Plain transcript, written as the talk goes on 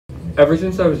Ever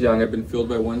since I was young, I've been fueled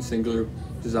by one singular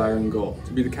desire and goal: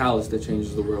 to be the catalyst that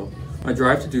changes the world. My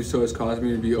drive to do so has caused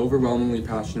me to be overwhelmingly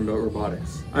passionate about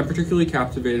robotics. I'm particularly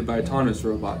captivated by autonomous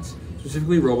robots,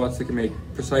 specifically robots that can make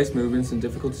precise movements and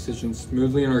difficult decisions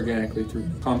smoothly and organically through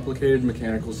complicated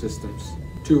mechanical systems.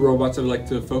 Two robots I'd like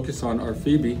to focus on are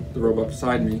Phoebe, the robot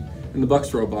beside me, and the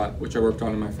Bucs Robot, which I worked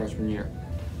on in my freshman year.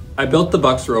 I built the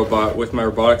Bucs Robot with my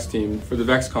robotics team for the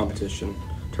VEX competition,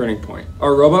 Turning Point.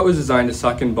 Our robot was designed to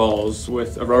suck in balls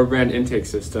with a rubber band intake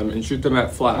system and shoot them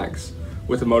at flags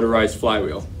with a motorized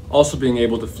flywheel, also being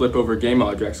able to flip over game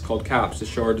objects called caps to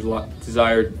show our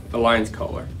desired alliance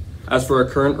color. As for our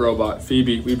current robot,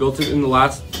 Phoebe, we built it in the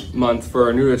last month for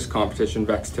our newest competition,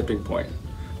 VEX Tipping Point.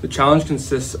 The challenge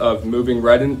consists of moving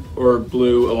red or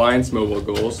blue alliance mobile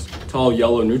goals, tall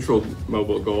yellow neutral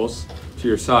mobile goals to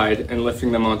your side, and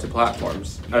lifting them onto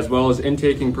platforms, as well as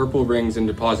intaking purple rings and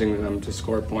depositing them to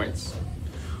score points.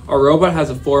 Our robot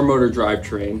has a 4-motor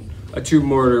drivetrain, a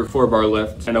 2-motor 4-bar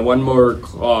lift, and a 1-motor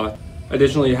claw.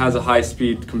 Additionally, it has a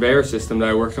high-speed conveyor system that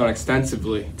I worked on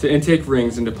extensively to intake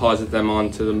rings and deposit them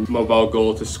onto the mobile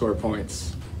goal to score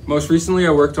points. Most recently,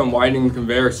 I worked on widening the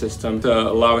conveyor system to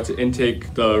allow it to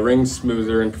intake the rings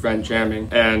smoother and prevent jamming,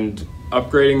 and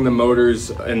upgrading the motors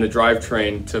in the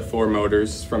drivetrain to 4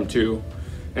 motors from 2,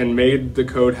 and made the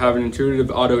code have an intuitive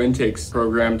auto intakes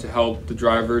program to help the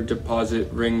driver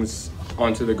deposit rings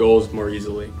onto the goals more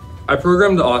easily. I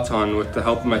programmed the Auton with the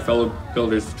help of my fellow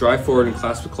builders to drive forward and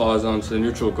clasp the claws onto the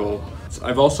neutral goal.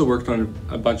 I've also worked on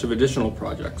a bunch of additional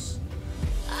projects.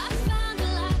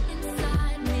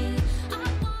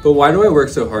 But why do I work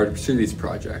so hard to pursue these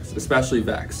projects, especially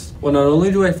VEX? Well, not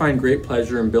only do I find great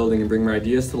pleasure in building and bring my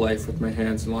ideas to life with my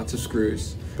hands and lots of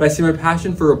screws, but I see my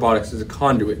passion for robotics as a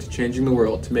conduit to changing the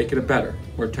world to make it a better,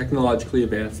 more technologically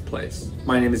advanced place.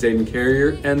 My name is Aidan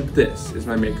and this is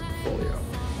my maker portfolio.